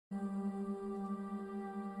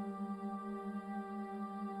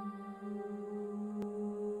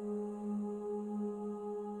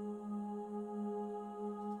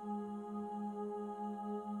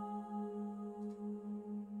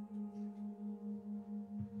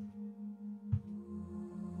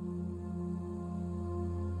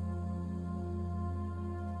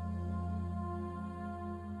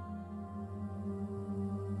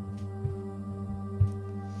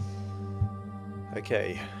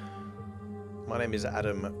Okay, my name is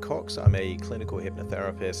Adam Cox. I'm a clinical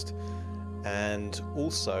hypnotherapist and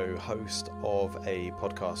also host of a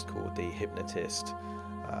podcast called The Hypnotist,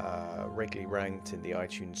 regularly ranked in the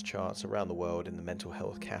iTunes charts around the world in the mental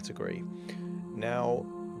health category. Now,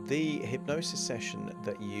 the hypnosis session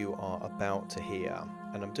that you are about to hear,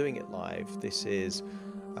 and I'm doing it live, this is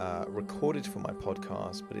recorded for my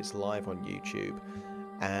podcast, but it's live on YouTube,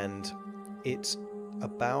 and it's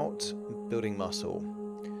about building muscle.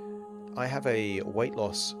 I have a weight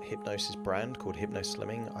loss hypnosis brand called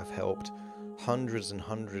Hypnoslimming. I've helped hundreds and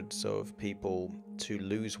hundreds of people to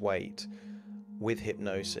lose weight with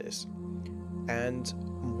hypnosis. And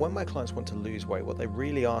when my clients want to lose weight, what they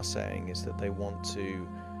really are saying is that they want to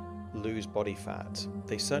lose body fat.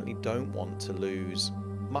 They certainly don't want to lose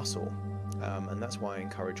muscle. And that's why I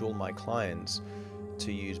encourage all my clients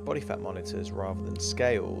to use body fat monitors rather than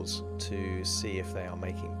scales to see if they are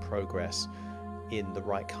making progress in the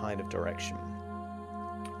right kind of direction.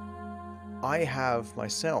 I have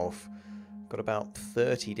myself got about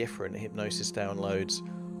 30 different hypnosis downloads,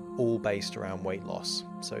 all based around weight loss.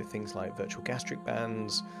 So things like virtual gastric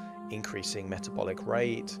bands, increasing metabolic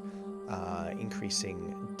rate,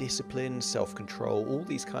 increasing discipline, self-control, all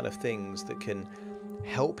these kind of things that can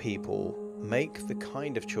help people make the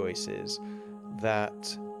kind of choices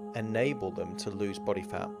that enable them to lose body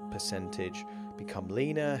fat percentage, become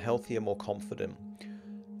leaner, healthier, more confident.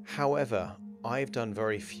 However, I've done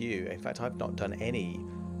very few, in fact I've not done any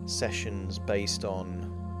sessions based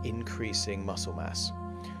on increasing muscle mass.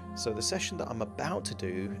 So the session that I'm about to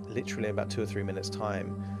do, literally in about 2 or 3 minutes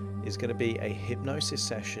time, is going to be a hypnosis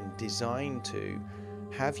session designed to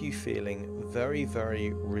have you feeling very,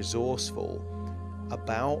 very resourceful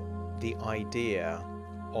about the idea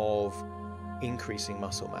of increasing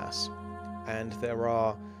muscle mass. And there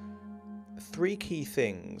are 3 key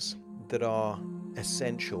things that are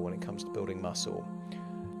essential when it comes to building muscle.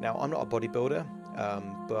 Now, I'm not a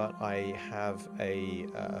bodybuilder, but I have a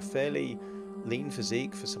fairly lean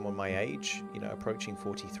physique for someone my age, approaching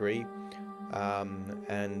 43.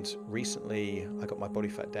 And recently I got my body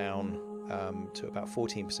fat down to about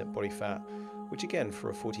 14% body fat, which again,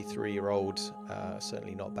 for a 43-year-old,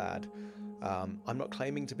 certainly not bad. I'm not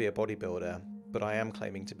claiming to be a bodybuilder, but I am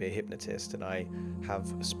claiming to be a hypnotist, and I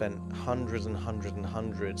have spent hundreds and hundreds and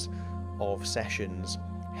hundreds of sessions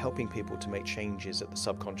helping people to make changes at the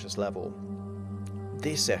subconscious level.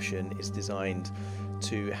 This session is designed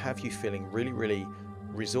to have you feeling really, really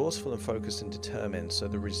resourceful and focused and determined. So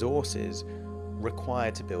the resources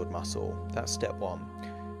required to build muscle, that's step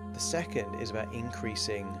 1. The second is about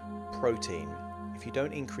increasing protein. If you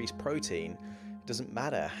don't increase protein, it doesn't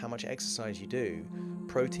matter how much exercise you do.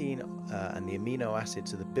 Protein and the amino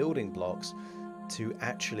acids are the building blocks to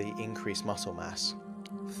actually increase muscle mass.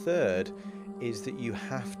 Third is that you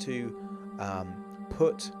have to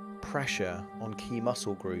put pressure on key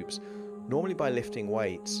muscle groups, normally by lifting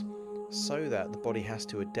weights, so that the body has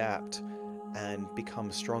to adapt and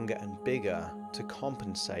become stronger and bigger to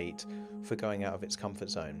compensate for going out of its comfort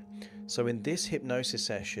zone. So in this hypnosis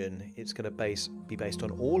session, it's going to be based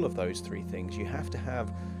on all of those 3 things. You have to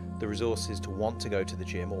have the resources to want to go to the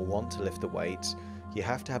gym or want to lift the weights. You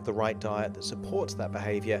have to have the right diet that supports that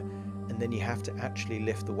behavior, and then you have to actually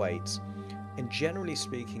lift the weights. And generally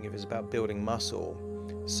speaking, if it's about building muscle,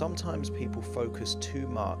 sometimes people focus too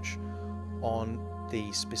much on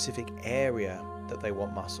the specific area that they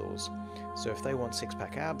want muscles. So if they want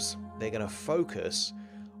 6-pack abs, they're going to focus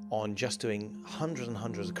on just doing hundreds and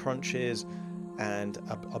hundreds of crunches and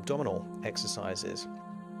abdominal exercises.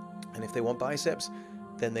 And if they want biceps,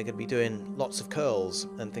 then they're going to be doing lots of curls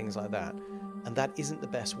and things like that. And that isn't the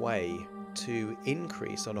best way to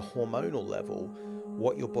increase on a hormonal level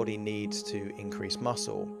what your body needs to increase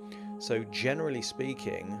muscle. So generally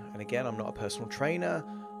speaking, and again, I'm not a personal trainer,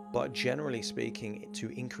 but generally speaking, to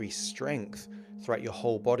increase strength throughout your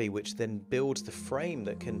whole body, which then builds the frame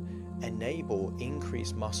that can enable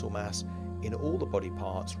increased muscle mass in all the body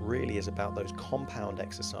parts, really is about those compound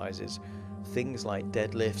exercises, things like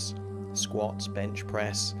deadlifts, squats, bench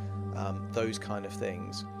press, those kind of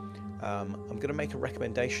things. I'm going to make a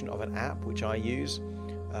recommendation of an app which I use,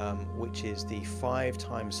 which is the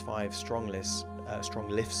 5x5 strong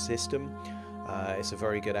lift system. It's a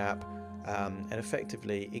very good app. And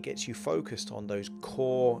effectively it gets you focused on those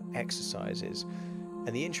core exercises.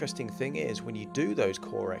 And the interesting thing is, when you do those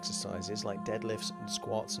core exercises like deadlifts and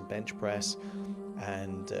squats and bench press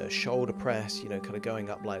and shoulder press, kind of going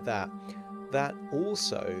up like that, that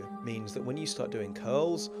also means that when you start doing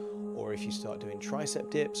curls, or if you start doing tricep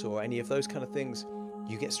dips or any of those kind of things,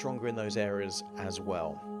 you get stronger in those areas as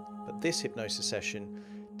well. But this hypnosis session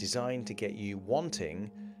designed to get you wanting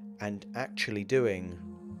and actually doing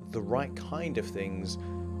the right kind of things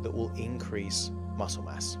that will increase muscle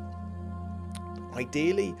mass.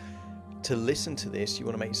 Ideally, to listen to this, you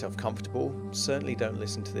want to make yourself comfortable. Certainly don't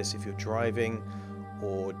listen to this if you're driving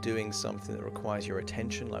or doing something that requires your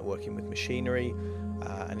attention, like working with machinery,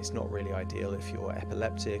 and it's not really ideal if you're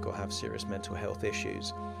epileptic or have serious mental health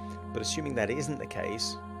issues. But assuming that isn't the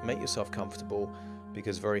case, make yourself comfortable,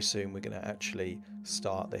 because very soon we're going to actually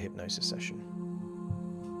start the hypnosis session.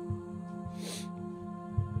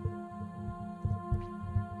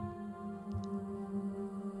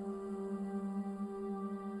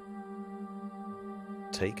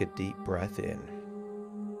 Take a deep breath in,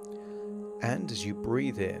 and as you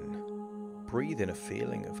breathe in a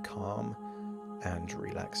feeling of calm and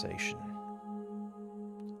relaxation.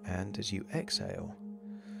 And as you exhale,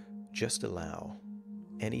 just allow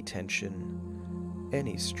any tension,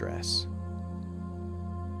 any stress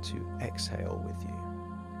to exhale with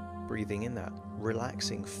you, breathing in that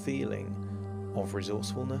relaxing feeling of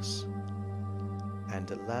resourcefulness and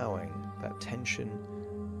allowing that tension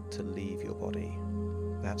to leave your body.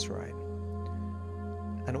 That's right.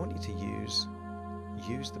 And I want you to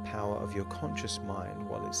use the power of your conscious mind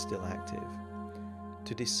while it's still active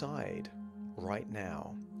to decide right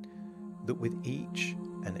now that with each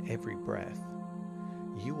and every breath,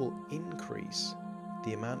 you will increase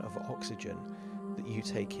the amount of oxygen that you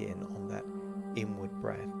take in on that inward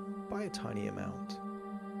breath by a tiny amount.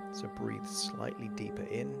 So breathe slightly deeper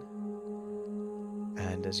in,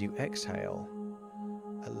 and as you exhale,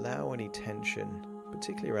 allow any tension,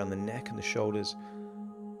 particularly around the neck and the shoulders,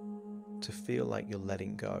 to feel like you're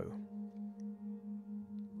letting go.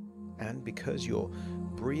 And because you're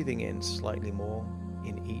breathing in slightly more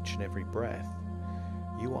in each and every breath,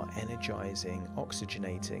 you are energizing,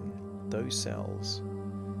 oxygenating those cells,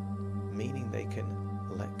 meaning they can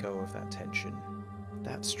let go of that tension,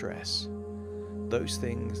 that stress, those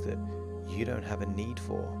things that you don't have a need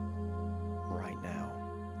for right now,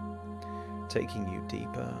 taking you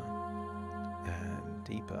deeper and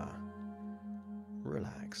deeper,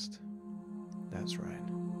 relaxed. That's right.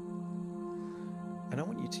 And I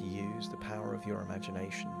want you to use the power of your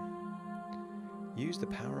imagination. Use the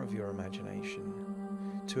power of your imagination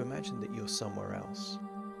to imagine that you're somewhere else.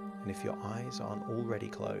 And if your eyes aren't already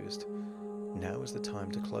closed, now is the time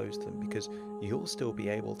to close them, because you'll still be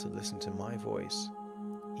able to listen to my voice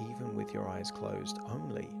even with your eyes closed,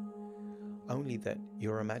 only that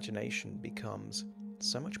your imagination becomes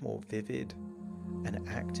so much more vivid and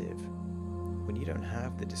active when you don't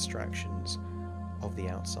have the distractions of the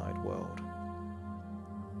outside world.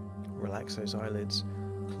 Relax those eyelids,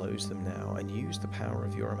 close them now, and use the power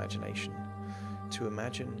of your imagination to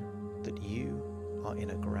imagine that you are in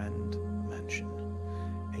a grand mansion,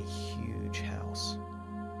 a huge house,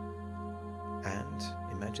 and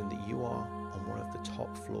imagine that you are on one of the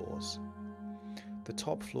top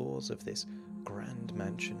floors of this grand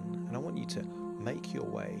mansion. And I want you to make your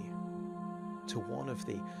way to one of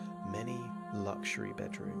the many luxury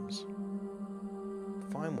bedrooms.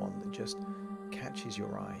 Find one that just catches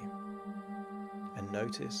your eye, and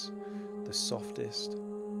notice the softest,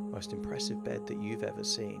 most impressive bed that you've ever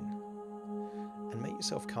seen, and make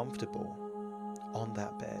yourself comfortable on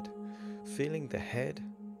that bed, feeling the head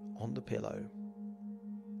on the pillow.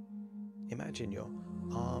 Imagine your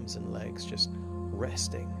arms and legs just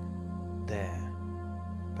resting there,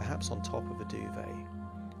 perhaps on top of a duvet,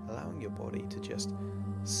 allowing your body to just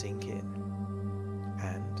sink in,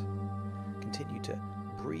 and continue to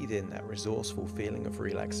breathe in that resourceful feeling of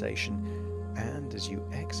relaxation. And as you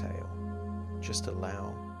exhale, just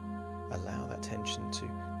allow that tension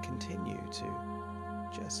to continue to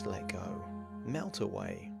just let go, melt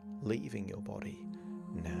away, leaving your body.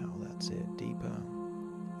 Now that's it, deeper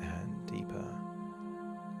and deeper,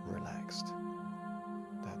 relaxed.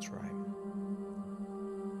 That's right.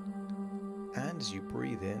 And as you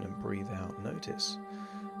breathe in and breathe out, notice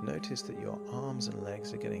that your arms and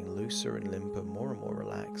legs are getting looser and limper, more and more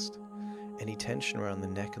relaxed. Any tension around the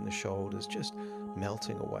neck and the shoulders just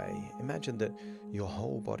melting away. Imagine that your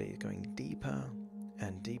whole body is going deeper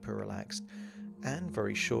and deeper relaxed. And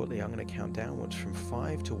very shortly, I'm going to count downwards from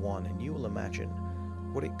 5 to 1, and you will imagine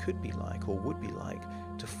what it could be like, or would be like,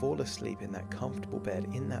 to fall asleep in that comfortable bed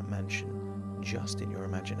in that mansion, just in your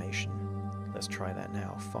imagination. Let's try that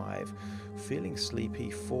now. 5, feeling sleepy.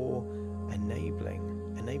 4,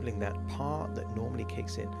 enabling that part that normally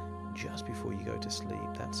kicks in just before you go to sleep.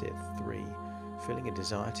 That's it. 3, feeling a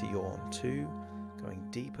desire to yawn. 2, going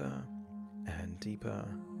deeper and deeper,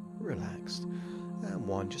 relaxed. And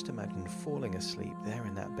 1, just imagine falling asleep there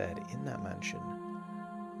in that bed, in that mansion.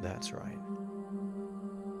 That's right.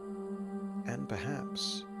 And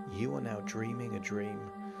perhaps you are now dreaming a dream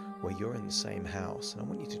where you're in the same house, and I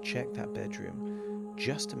want you to check that bedroom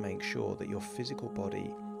just to make sure that your physical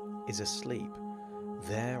body is asleep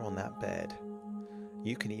there on that bed.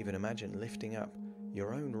 You can even imagine lifting up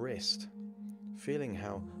your own wrist, feeling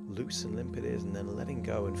how loose and limp it is, and then letting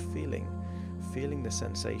go and feeling the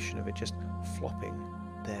sensation of it just flopping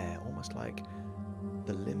there, almost like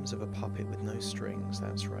the limbs of a puppet with no strings.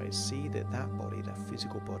 That's right. See that body, that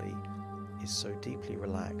physical body, is so deeply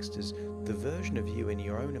relaxed as the version of you in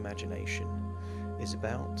your own imagination is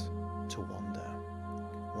about to wander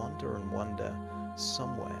and wander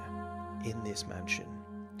somewhere in this mansion.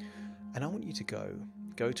 And I want you to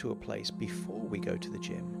go to a place before we go to the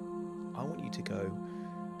gym. I want you to go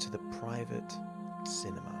to the private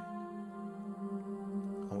cinema.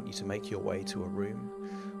 I want you to make your way to a room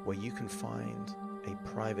where you can find a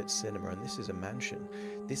private cinema, and this is a mansion.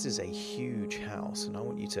 This is a huge house, and I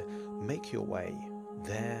want you to make your way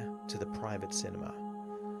there to the private cinema.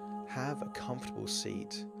 Have a comfortable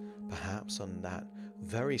seat, perhaps on that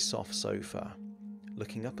very soft sofa,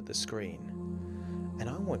 looking up at the screen. And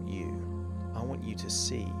I want you to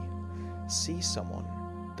see someone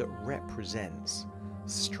that represents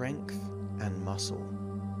strength and muscle.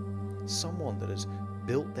 Someone that has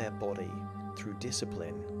built their body through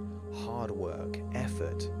discipline, hard work,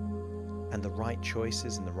 effort, and the right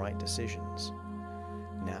choices and the right decisions.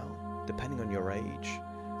 Now, depending on your age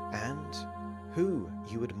and who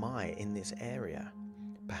you admire in this area,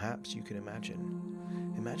 perhaps you can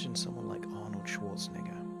imagine someone like Arnold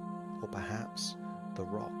Schwarzenegger, or perhaps The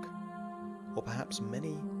Rock, or perhaps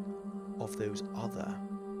many of those other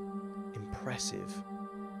impressive,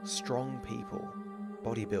 strong people,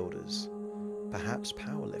 bodybuilders, perhaps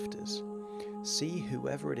powerlifters. See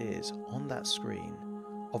whoever it is on that screen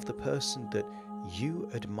of the person that you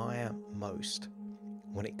admire most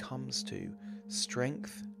when it comes to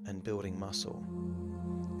strength and building muscle.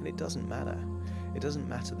 And it doesn't matter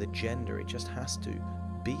the gender, it just has to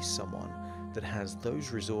be someone that has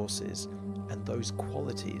those resources and those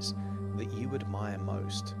qualities that you admire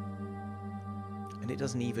most. And it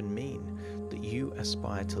doesn't even mean that you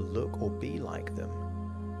aspire to look or be like them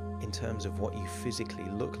in terms of what you physically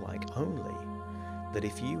look like, only that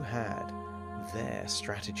if you had their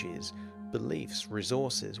strategies, beliefs,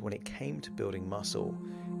 resources when it came to building muscle,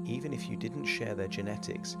 even if you didn't share their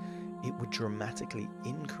genetics, it would dramatically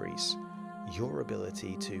increase your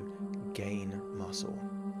ability to gain muscle.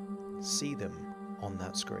 See them on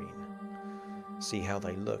that screen. See how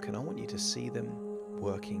they look, and I want you to see them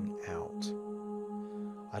working out.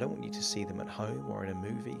 I don't want you to see them at home or in a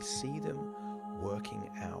movie. See them working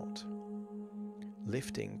out.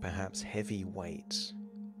 Lifting perhaps heavy weights,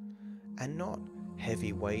 and not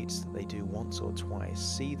heavy weights that they do once or twice.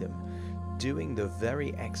 See them doing the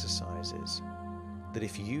very exercises that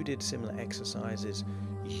if you did similar exercises,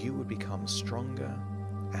 you would become stronger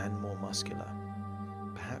and more muscular.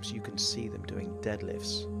 Perhaps you can see them doing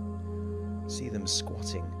deadlifts. See them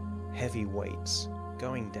squatting heavy weights,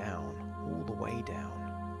 going down, all the way down.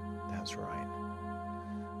 That's right.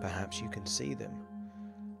 Perhaps you can see them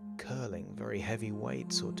curling very heavy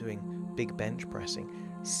weights or doing big bench pressing.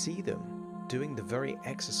 See them doing the very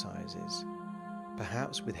exercises,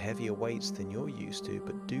 perhaps with heavier weights than you're used to,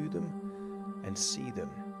 but do them and see them.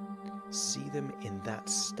 See them in that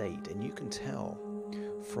state, and you can tell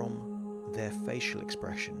from their facial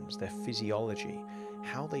expressions, their physiology,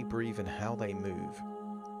 how they breathe and how they move,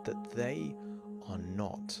 that they are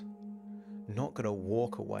not going to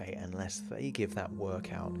walk away unless they give that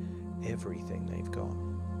workout everything they've got.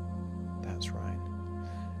 That's right.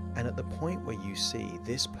 And at the point where you see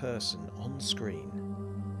this person on screen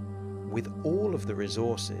with all of the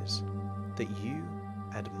resources that you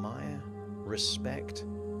admire, respect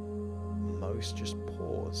most, just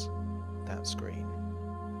pause that screen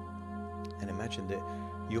and imagine that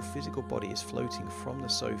your physical body is floating from the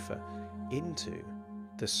sofa into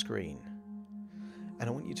the screen. And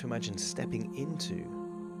I want you to imagine stepping into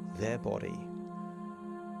their body,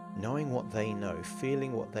 knowing what they know,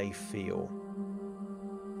 feeling what they feel,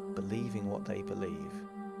 believing what they believe,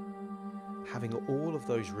 having all of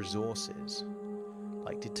those resources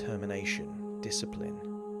like determination, discipline,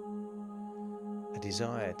 a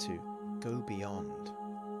desire to go beyond,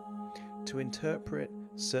 to interpret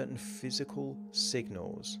certain physical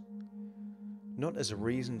signals, not as a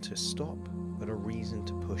reason to stop, but a reason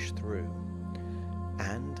to push through.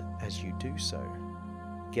 And as you do so,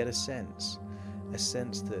 get a sense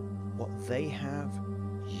that what they have,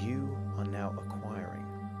 you are now acquiring.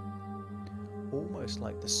 Almost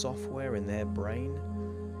like the software in their brain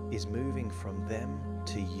is moving from them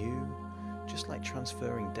to you, Just like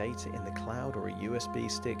transferring data in the cloud or a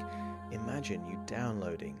USB stick, imagine you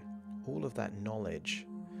downloading all of that knowledge,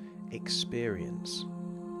 experience,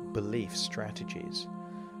 belief, strategies.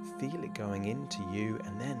 Feel it going into you,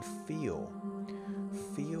 and then feel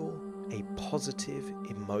a positive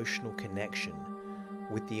emotional connection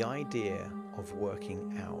with the idea of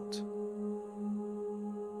working out.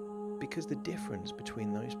 Because the difference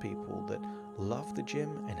between those people that love the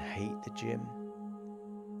gym and hate the gym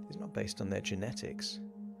is not based on their genetics.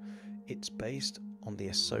 It's based on the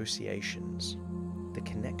associations, the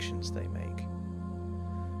connections they make.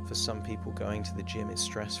 For some people, going to the gym is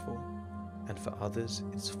stressful, and for others,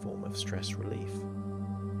 it's a form of stress relief.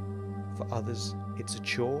 For others, it's a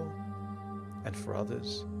chore, and for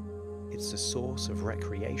others, it's a source of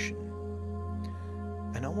recreation.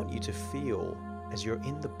 And I want you to feel, as you're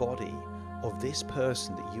in the body of this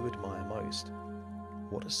person that you admire most,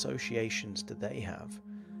 what associations do they have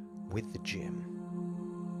with the gym,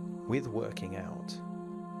 with working out?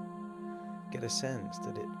 Get a sense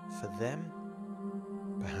that it, for them,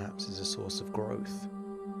 perhaps is a source of growth.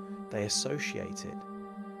 They associate it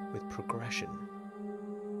with progression,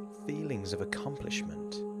 feelings of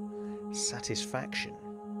accomplishment, satisfaction.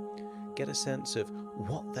 Get a sense of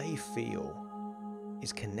what they feel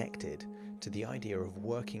is connected to the idea of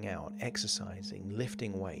working out, exercising,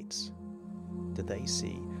 lifting weights. Do they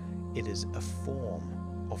see it as a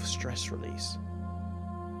form of stress release?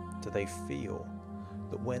 Do they feel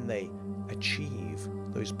that when they achieve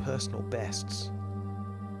those personal bests,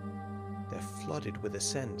 they're flooded with a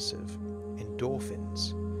sense of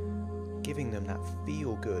endorphins, giving them that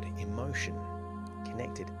feel-good emotion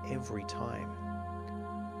connected every time?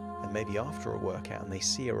 And maybe after a workout and they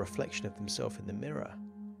see a reflection of themselves in the mirror,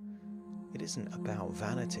 it isn't about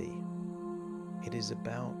vanity. It is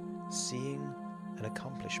about seeing an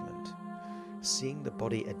accomplishment, seeing the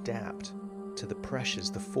body adapt to the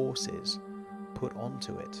pressures, the forces put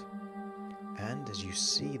onto it. And as you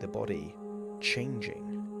see the body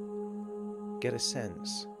changing, get a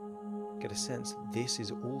sense this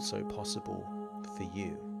is also possible for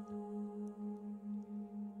you.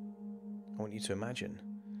 I want you to imagine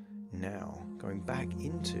now going back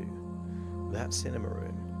into that cinema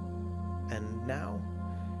room, and now,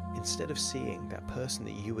 instead of seeing that person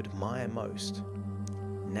that you admire most,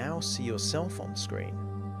 now see yourself on screen.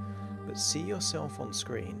 But see yourself on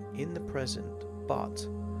screen in the present, but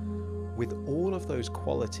with all of those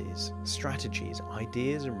qualities, strategies,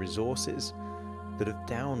 ideas and resources that have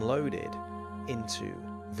downloaded into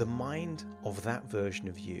the mind of that version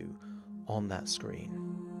of you on that screen.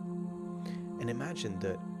 And imagine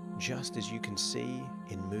that just as you can see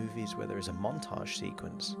in movies where there is a montage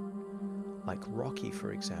sequence, like Rocky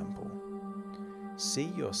for example,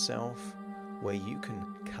 see yourself where you can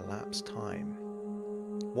collapse time.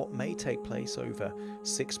 What may take place over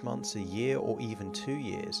 6 months, a year, or even 2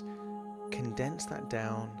 years, condense that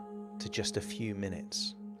down to just a few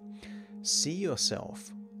minutes. See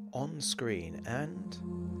yourself on screen and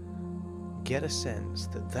get a sense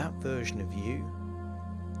that that version of you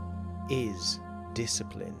is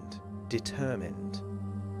disciplined, determined,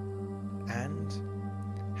 and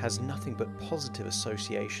has nothing but positive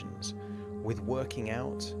associations with working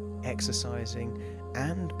out, exercising,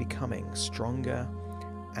 and becoming stronger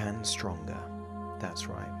and stronger. That's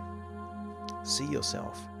right. See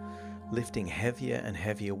yourself lifting heavier and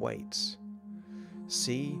heavier weights.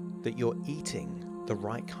 See that you're eating the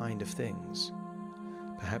right kind of things.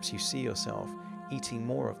 Perhaps you see yourself eating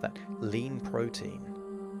more of that lean protein,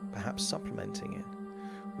 perhaps supplementing it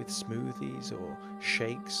with smoothies or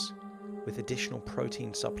shakes, with additional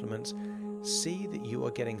protein supplements. See that you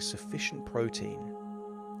are getting sufficient protein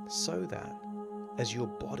so that as your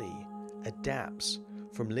body adapts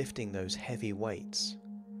from lifting those heavy weights,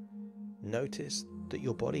 notice that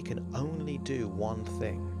your body can only do one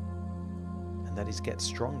thing, and that is get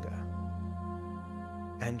stronger.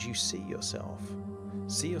 And you see yourself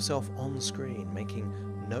on screen making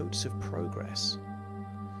notes of progress,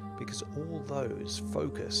 because all those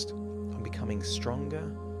focused on becoming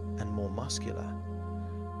stronger and more muscular,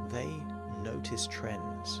 they notice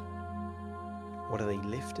trends. What are they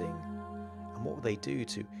lifting, and what will they do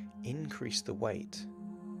to increase the weight?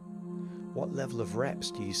 What level of reps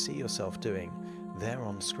do you see yourself doing there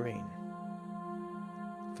on screen?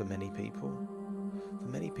 For many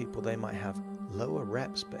people, they might have lower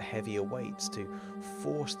reps but heavier weights to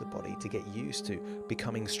force the body to get used to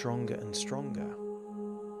becoming stronger and stronger.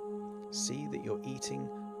 See that you're eating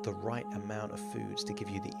the right amount of foods to give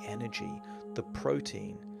you the energy, the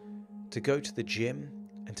protein, to go to the gym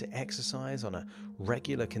and to exercise on a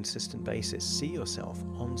regular, consistent basis. See yourself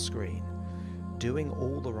on screen doing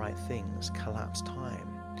all the right things, collapse time.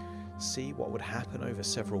 See what would happen over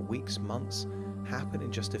several weeks, months, happen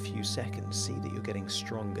in just a few seconds. See that you're getting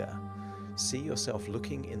stronger. See yourself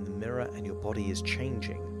looking in the mirror and your body is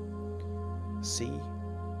changing. See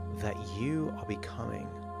that you are becoming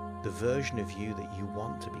the version of you that you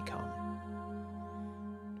want to become.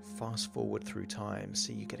 Fast forward through time,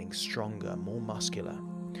 see you getting stronger, more muscular,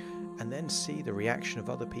 and then see the reaction of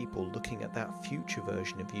other people looking at that future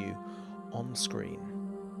version of you on screen.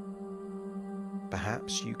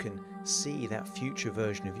 Perhaps you can see that future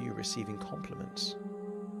version of you receiving compliments,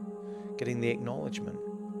 getting the acknowledgement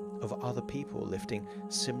of other people lifting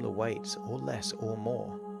similar weights or less or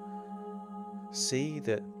more. See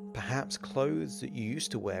that perhaps clothes that you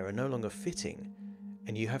used to wear are no longer fitting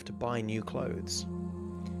and you have to buy new clothes.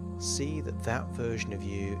 See that that version of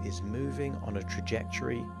you is moving on a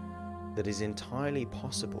trajectory that is entirely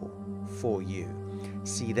possible for you.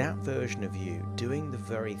 See that version of you doing the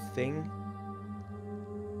very thing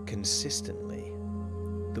consistently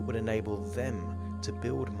that would enable them to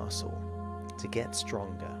build muscle, to get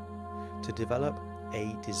stronger, to develop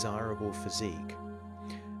a desirable physique.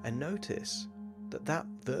 And notice that that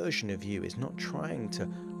version of you is not trying to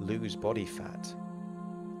lose body fat.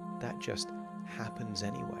 That just happens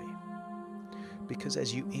anyway. Because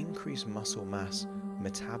as you increase muscle mass,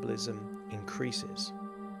 metabolism increases.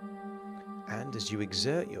 And as you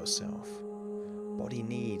exert yourself, body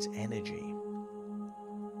needs energy.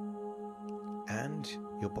 And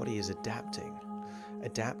your body is adapting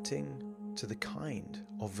to the kind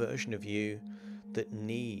of version of you that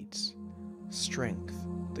needs strength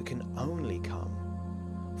that can only come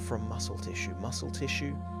from muscle tissue. Muscle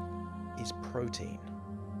tissue is protein.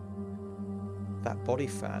 That body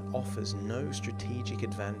fat offers no strategic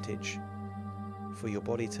advantage for your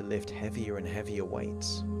body to lift heavier and heavier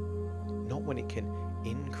weights. Not when it can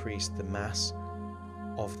increase the mass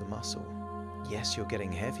of the muscle. Yes, you're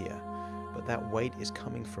getting heavier, but that weight is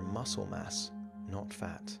coming from muscle mass, not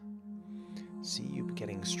fat. See you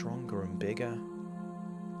getting stronger and bigger.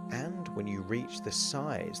 And when you reach the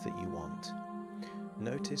size that you want,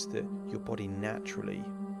 notice that your body naturally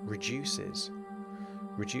reduces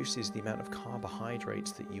the amount of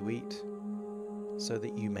carbohydrates that you eat so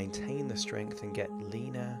that you maintain the strength and get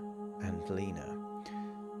leaner and leaner.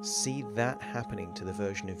 See that happening to the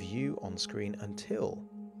version of you on screen until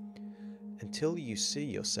you see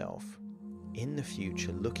yourself in the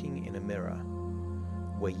future looking in a mirror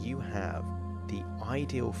where you have the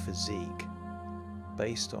ideal physique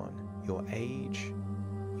based on your age,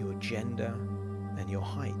 your gender, and your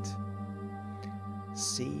height.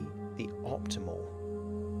 See the optimal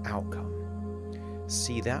outcome.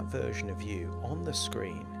 See that version of you on the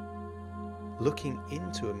screen looking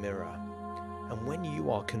into a mirror, and when you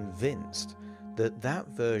are convinced that that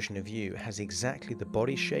version of you has exactly the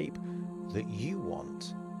body shape that you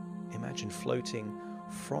want, imagine floating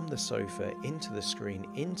from the sofa into the screen,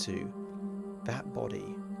 into that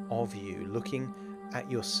body of you, looking at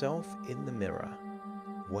yourself in the mirror,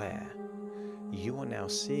 where you are now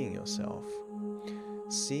seeing yourself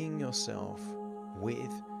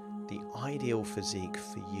with the ideal physique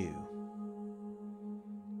for you,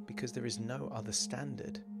 because there is no other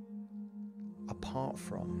standard apart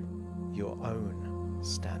from your own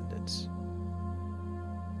standards.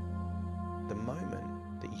 The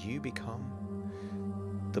moment that you become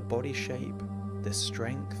the body shape, the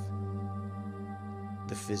strength,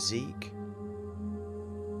 the physique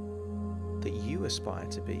that you aspire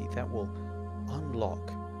to be, that will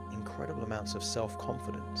unlock incredible amounts of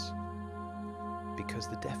self-confidence, because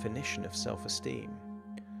the definition of self-esteem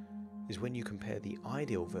is when you compare the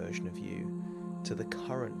ideal version of you to the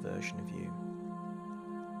current version of you.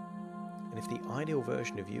 And if the ideal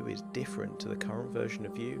version of you is different to the current version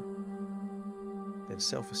of you, then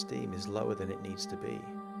self-esteem is lower than it needs to be.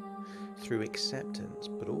 Through acceptance,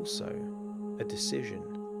 but also a decision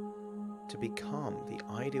to become the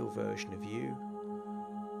ideal version of you,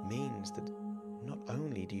 means that not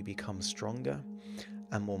only do you become stronger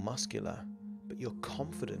and more muscular, but your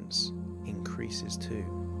confidence increases too.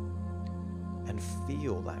 And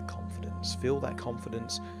feel that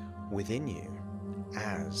confidence within you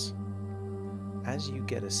as you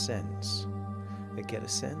get a sense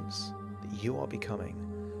that you are becoming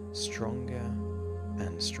stronger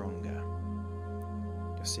and stronger.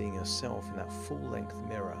 You're seeing yourself in that full-length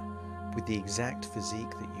mirror with the exact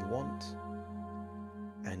physique that you want,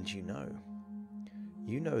 and you know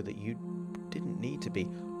that you didn't need to be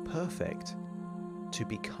perfect to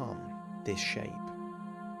become this shape.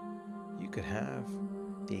 You could have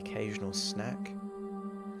the occasional snack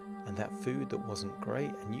and that food that wasn't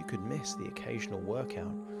great, and you could miss the occasional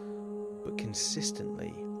workout, but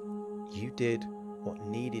consistently you did what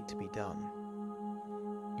needed to be done.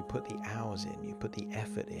 You put the hours in, you put the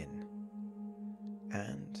effort in,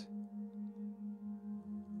 and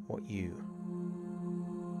what you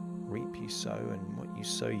reap you sow, and what you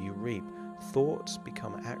sow you reap. Thoughts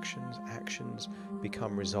become actions, actions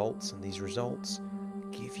become results, and these results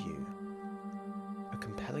give you a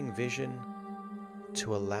compelling vision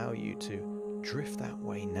to allow you to drift that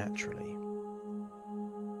way naturally.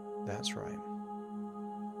 That's right.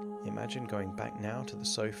 Imagine going back now to the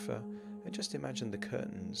sofa, and just imagine the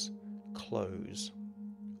curtains close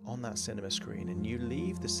on that cinema screen, and you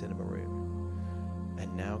leave the cinema room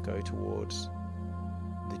and now go towards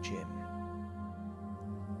the gym.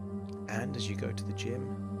 And as you go to the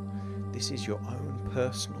gym, this is your own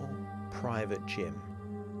personal, private gym.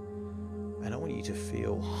 And I want you to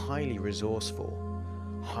feel highly resourceful,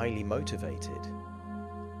 highly motivated,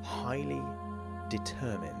 highly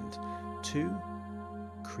determined to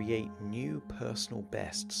create new personal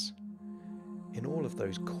bests in all of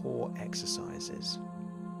those core exercises.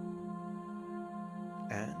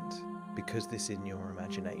 And because this is in your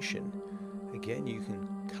imagination, again, you can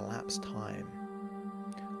collapse time.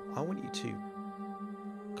 I want you to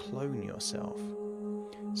clone yourself.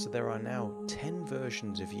 So there are now 10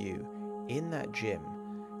 versions of you in that gym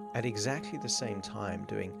at exactly the same time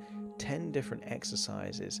doing 10 different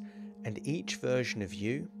exercises, and each version of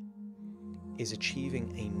you is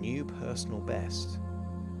achieving a new personal best.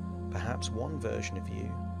 Perhaps one version of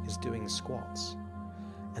you is doing squats,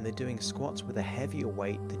 and they're doing squats with a heavier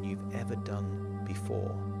weight than you've ever done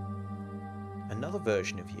before. Another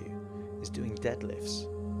version of you is doing deadlifts,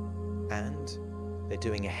 and they're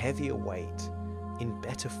doing a heavier weight in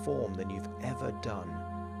better form than you've ever done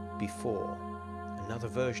before. Another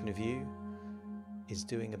version of you is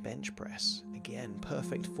doing a bench press, again,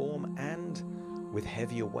 perfect form and with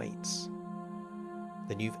heavier weights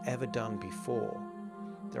than you've ever done before.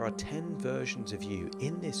 There are 10 versions of you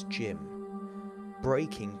in this gym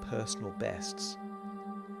breaking personal bests,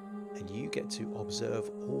 and you get to observe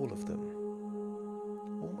all of them,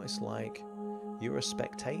 almost like you're a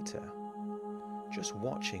spectator, just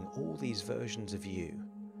watching all these versions of you,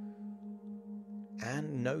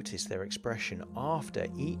 and notice their expression after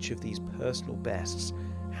each of these personal bests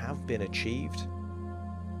have been achieved.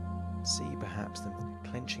 See perhaps them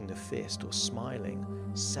clenching the fist or smiling,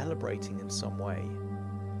 celebrating in some way.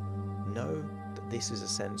 Know that this is a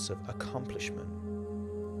sense of accomplishment,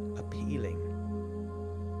 appealing,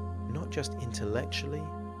 not just intellectually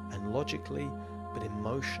and logically, but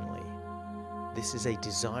emotionally. This is a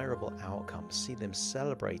desirable outcome. See them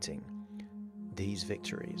celebrating these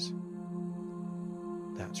victories.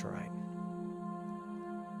 That's right.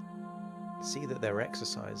 See that they're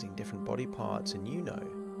exercising different body parts, and you know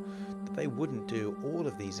that they wouldn't do all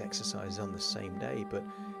of these exercises on the same day, but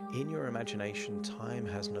in your imagination, time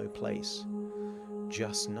has no place.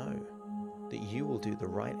 Just know that you will do the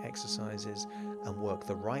right exercises and work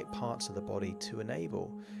the right parts of the body to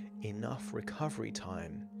enable enough recovery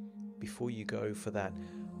time before you go for that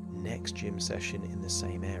next gym session in the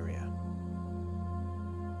same area.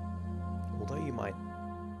 Although you might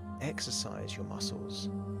exercise your muscles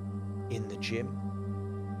in the gym,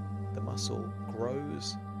 the muscle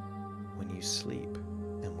grows when you sleep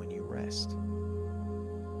and when you rest.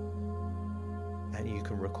 And you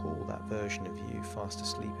can recall that version of you fast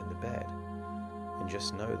asleep in the bed, and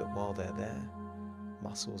just know that while they're there,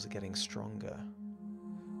 muscles are getting stronger.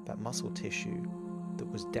 That muscle tissue that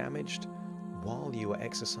was damaged while you were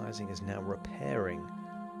exercising is now repairing,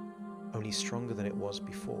 only stronger than it was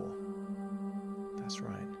before. That's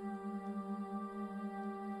right.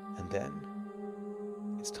 And then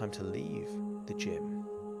it's time to leave the gym.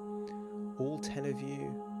 All 10 of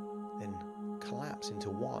you then collapse into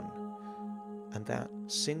one, and that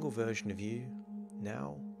single version of you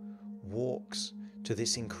now walks to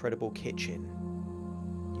this incredible kitchen.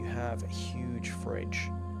 You have a huge fridge,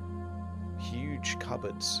 huge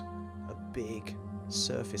cupboards, a big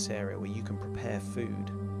surface area where you can prepare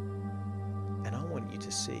food. And I want you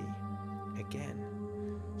to see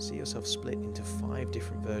yourself split into 5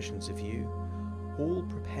 different versions of you, all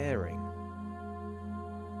preparing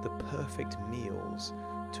the perfect meals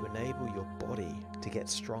to enable your body to get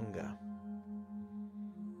stronger.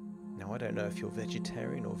 Now, I don't know if you're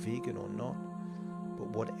vegetarian or vegan or not, but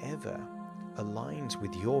whatever aligns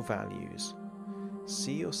with your values,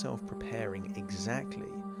 see yourself preparing exactly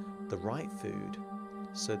the right food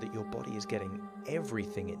so that your body is getting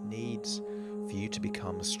everything it needs for you to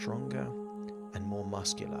become stronger and more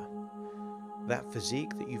muscular. That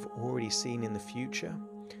physique that you've already seen in the future,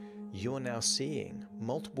 you're now seeing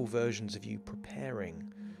multiple versions of you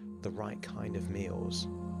preparing the right kind of meals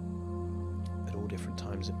at all different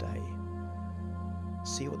times of day.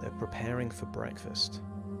 See what they're preparing for breakfast,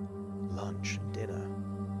 lunch, and dinner.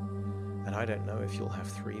 And I don't know if you'll have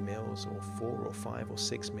 3 meals or 4 or 5 or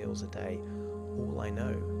 6 meals a day. All I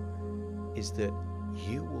know is that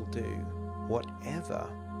you will do whatever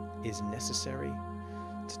is necessary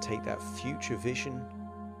to take that future vision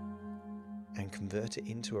and convert it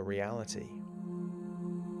into a reality.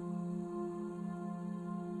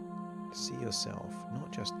 See yourself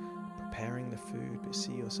not just preparing the food, but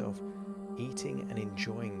see yourself eating and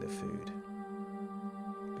enjoying the food.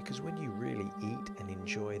 Because when you really eat and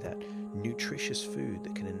enjoy that nutritious food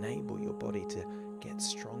that can enable your body to get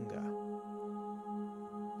stronger,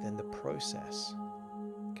 then the process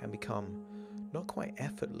can become not quite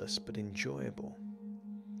effortless, but enjoyable.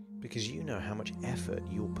 Because you know how much effort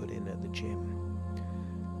you'll put in at the gym.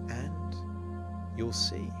 And you'll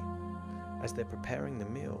see, as they're preparing the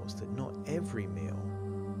meals, that not every meal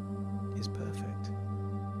is perfect.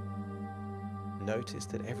 Notice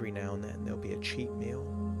that every now and then there'll be a cheat meal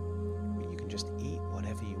where you can just eat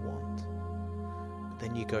whatever you want. But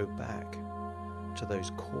then you go back to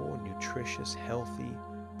those core, nutritious, healthy,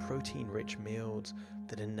 protein-rich meals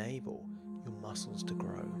that enable your muscles to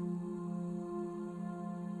grow.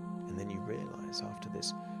 And then you realize after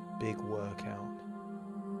this big workout,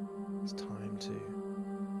 it's time to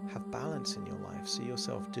have balance in your life. See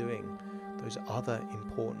yourself doing those other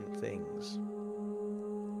important things.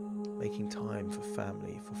 Making time for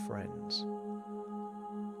family, for friends.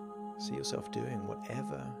 See yourself doing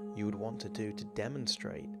whatever you would want to do to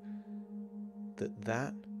demonstrate that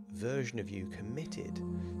that version of you committed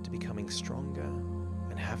to becoming stronger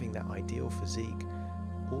and having that ideal physique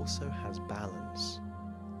also has balance.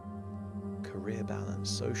 Career balance,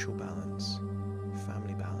 social balance,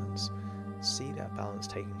 family balance. See that balance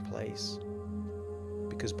taking place.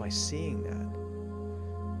 Because by seeing that,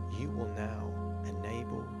 you will now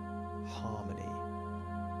enable harmony,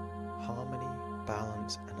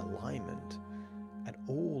 balance, and alignment at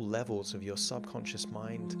all levels of your subconscious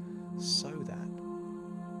mind, so that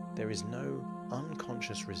there is no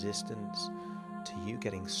unconscious resistance to you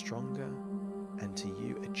getting stronger and to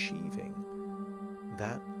you achieving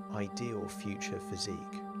that ideal future physique.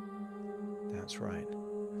 That's right.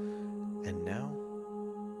 And now,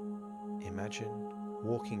 imagine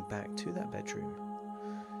walking back to that bedroom,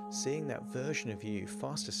 seeing that version of you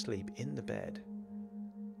fast asleep in the bed.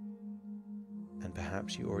 And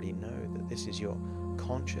perhaps you already know that this is your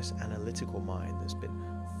conscious, analytical mind that's been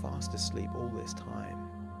fast asleep all this time.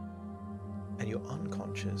 And your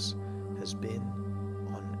unconscious has been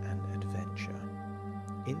on an adventure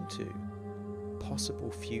into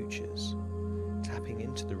possible futures, tapping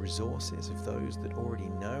into the resources of those that already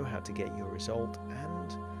know how to get your result,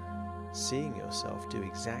 and seeing yourself do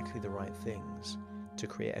exactly the right things to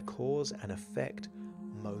create a cause and effect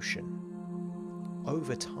motion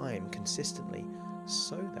over time consistently,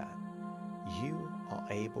 so that you are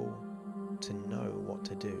able to know what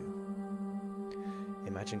to do.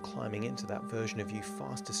 Imagine climbing into that version of you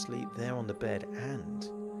fast asleep there on the bed and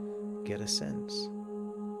get a sense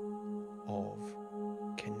of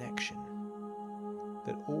connection,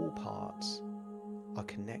 that all parts are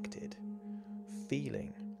connected,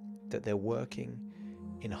 feeling that they're working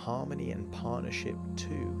in harmony and partnership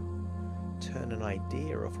to turn an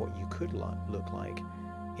idea of what you could look like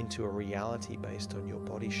into a reality based on your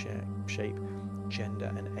body shape,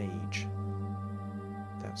 gender, and age.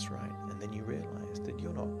 That's right. And then you realize that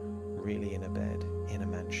you're not really in a bed in a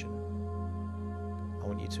mansion. I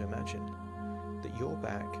want you to imagine that you're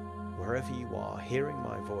back wherever you are, hearing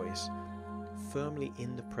my voice, firmly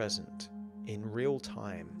in the present, in real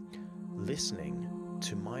time, listening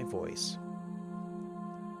to my voice.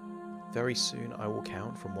 Very soon I will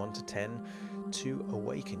count from 1 to 10 to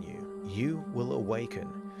awaken you. You will awaken,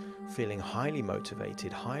 feeling highly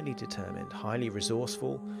motivated, highly determined, highly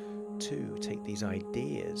resourceful to take these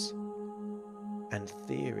ideas and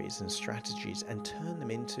theories and strategies and turn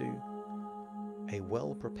them into a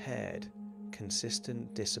well-prepared,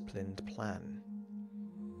 consistent, disciplined plan.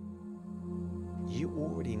 You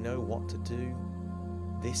already know what to do.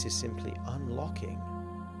 This is simply unlocking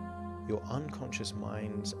your unconscious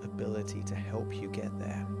mind's ability to help you get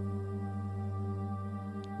there.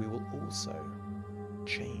 We will also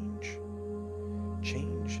change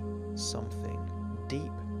something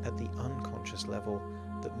deep at the unconscious level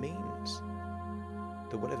that means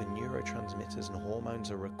that whatever neurotransmitters and hormones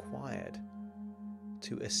are required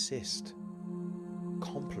to assist,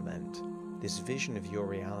 complement this vision of your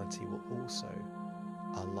reality will also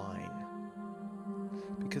align.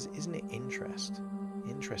 Because isn't it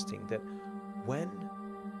interesting that when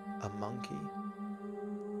a monkey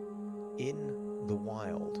in the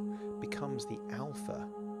wild becomes the alpha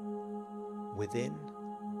within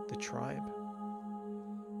the tribe,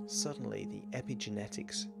 suddenly the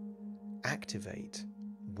epigenetics activate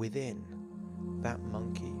within that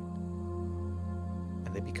monkey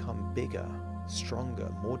and they become bigger,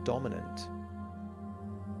 stronger, more dominant.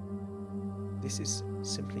 This is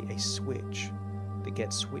simply a switch that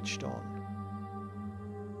gets switched on,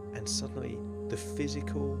 and suddenly the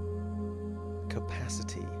physical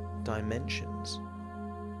capacity, dimensions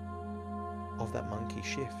of that monkey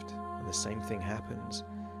shift. And the same thing happens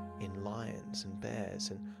in lions and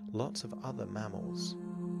bears and lots of other mammals.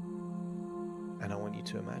 And I want you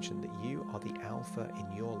to imagine that you are the alpha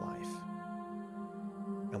in your life.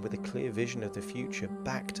 And with a clear vision of the future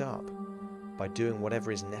backed up by doing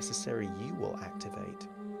whatever is necessary, you will activate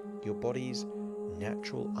your body's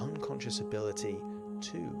natural unconscious ability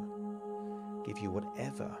to give you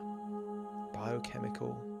whatever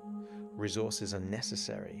biochemical resources are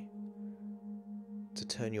necessary to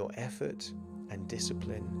turn your effort and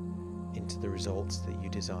discipline into the results that you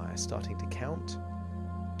desire. Starting to count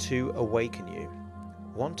to awaken you.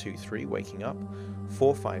 1, 2, 3, waking up.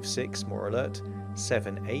 4, 5, 6, more alert.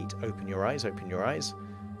 7, 8, open your eyes, open your eyes.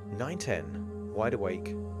 9, 10, wide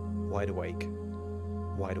awake, wide awake,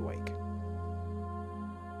 wide awake.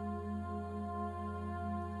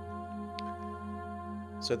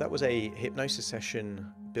 So that was a hypnosis session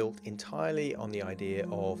built entirely on the idea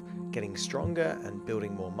of getting stronger and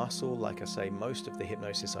building more muscle. Like I say, most of the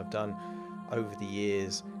hypnosis I've done over the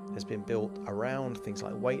years has been built around things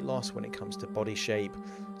like weight loss when it comes to body shape.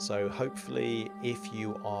 So hopefully, if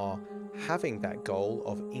you are having that goal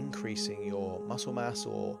of increasing your muscle mass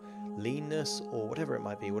or leanness or whatever it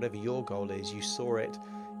might be, whatever your goal is, you saw it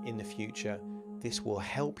in the future, this will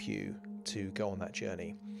help you to go on that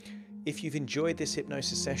journey. If you've enjoyed this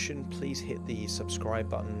hypnosis session, please hit the subscribe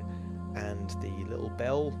button and the little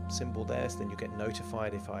bell symbol there, so then you get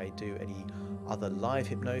notified if I do any other live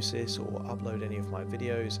hypnosis or upload any of my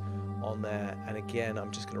videos on there. And again, I'm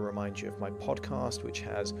just going to remind you of my podcast, which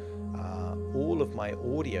has all of my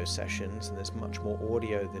audio sessions, and there's much more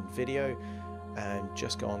audio than video. And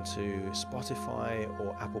just go on to Spotify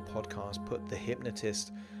or Apple Podcasts, put The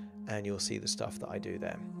Hypnotist, and you'll see the stuff that I do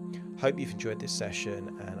there. Hope you've enjoyed this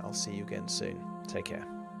session, and I'll see you again soon. Take care.